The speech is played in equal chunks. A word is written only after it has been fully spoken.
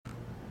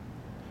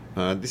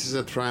This is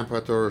a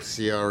Triumphator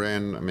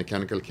CRN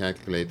mechanical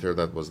calculator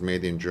that was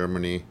made in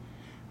Germany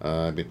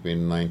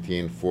between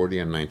 1940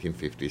 and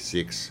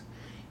 1956.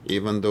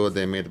 Even though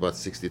they made about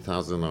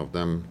 60,000 of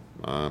them,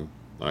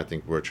 I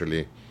think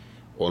virtually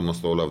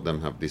almost all of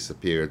them have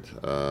disappeared.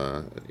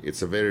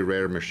 It's a very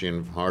rare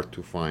machine, hard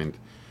to find,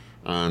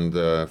 and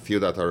few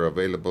that are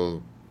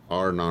available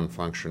are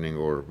non-functioning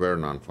or were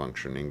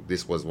non-functioning.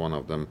 This was one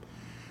of them.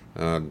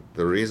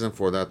 The reason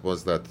for that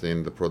was that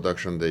in the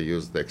production they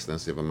used the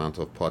extensive amount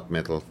of pot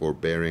metal for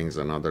bearings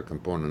and other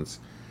components,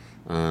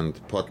 and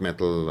pot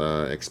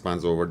metal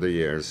expands over the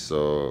years,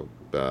 so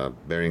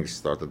bearings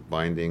started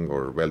binding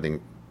or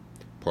welding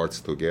parts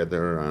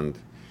together, and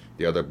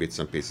the other bits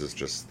and pieces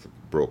just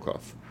broke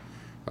off.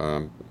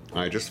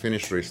 I just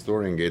finished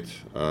restoring it.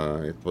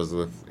 It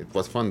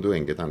was fun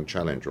doing it and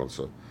challenge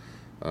also.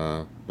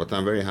 But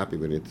I'm very happy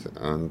with it,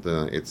 and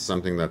it's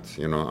something that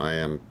I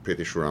am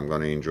pretty sure I'm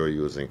going to enjoy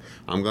using.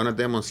 I'm going to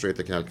demonstrate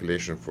a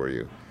calculation for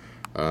you.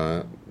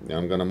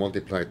 I'm going to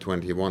multiply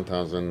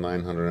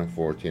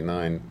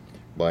 21,949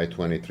 by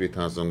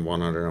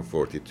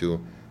 23,142.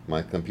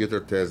 My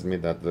computer tells me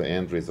that the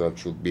end result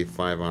should be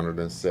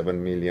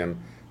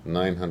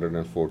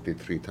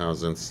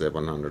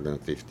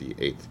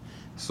 507,943,758.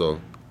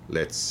 So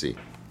let's see.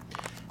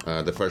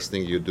 The first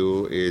thing you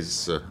do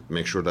is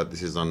make sure that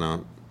this is on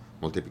a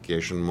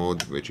multiplication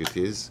mode, which it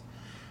is.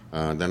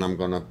 Then I'm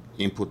gonna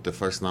input the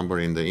first number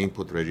in the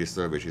input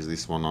register, which is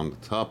this one on the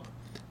top,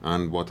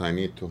 and what I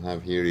need to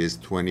have here is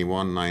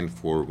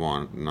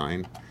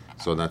 21,949.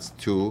 So that's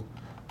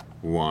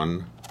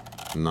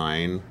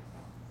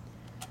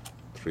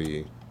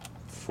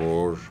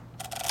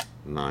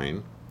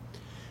 2,1,9,3,4,9,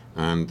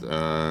 and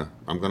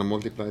I'm gonna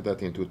multiply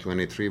that into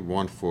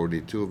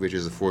 23,142, which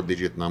is a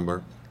 4-digit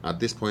number.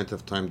 At this point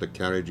of time, the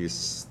carriage is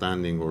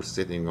standing or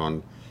sitting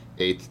on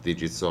 8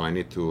 digits, so I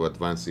need to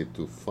advance it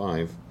to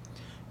 5.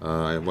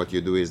 What you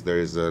do is there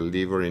is a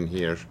lever in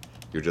here.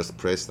 You just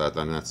press that,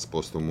 and that's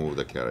supposed to move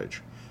the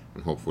carriage,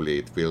 and hopefully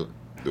it will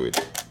do it.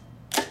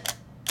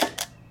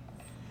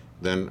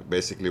 Then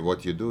basically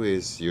what you do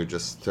is you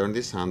just turn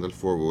this handle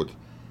forward,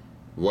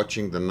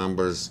 watching the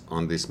numbers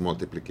on this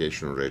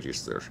multiplication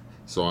register.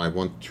 So I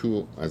want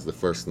 2 as the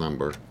first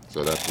number,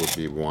 so that would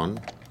be 1,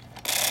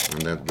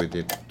 and that with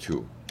it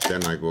 2.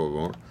 Then I go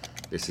over,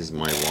 this is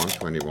my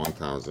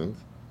 21,000.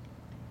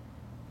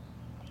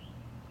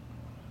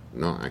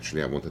 No,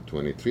 actually I wanted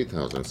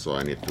 23,000, so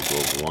I need to go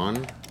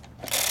 1,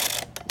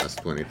 that's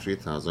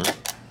 23,000,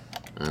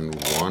 and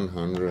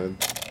 100,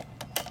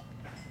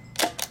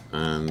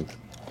 and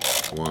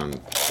 1, 2,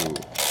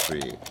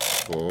 3,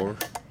 4,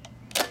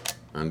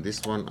 and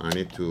this one I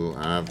need to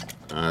have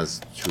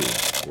as 2.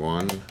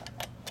 1,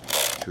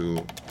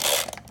 2,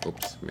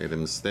 oops, made a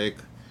mistake.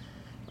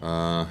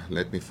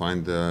 Let me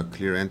find the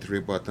clear entry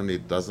button.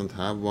 It doesn't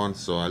have one,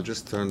 so I'll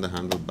just turn the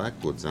handle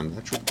backwards, and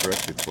that should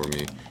correct it for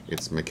me.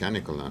 It's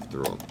mechanical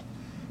after all.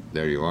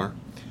 There you are.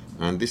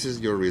 And this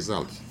is your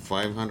result: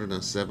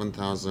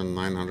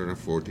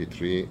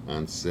 507,943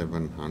 and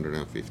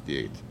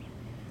 758.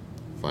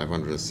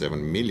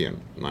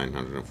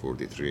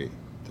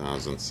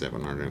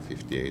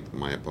 507,943,758.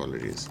 My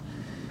apologies.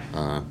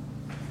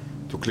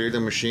 To clear the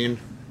machine,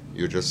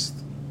 you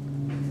just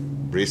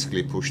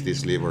briskly push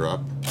this lever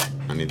up,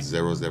 and it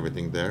zeroes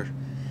everything there.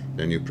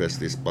 Then you press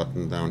this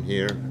button down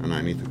here, and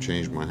I need to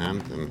change my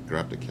hand and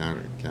grab the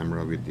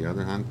camera with the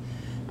other hand,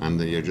 and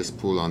then you just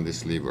pull on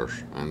this lever,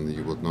 and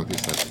you would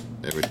notice that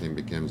everything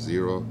became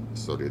zero,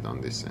 solid on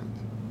this end.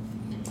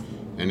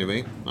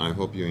 Anyway, I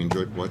hope you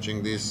enjoyed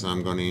watching this.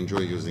 I'm going to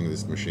enjoy using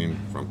this machine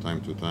from time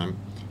to time.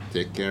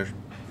 Take care,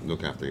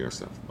 look after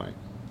yourself, bye.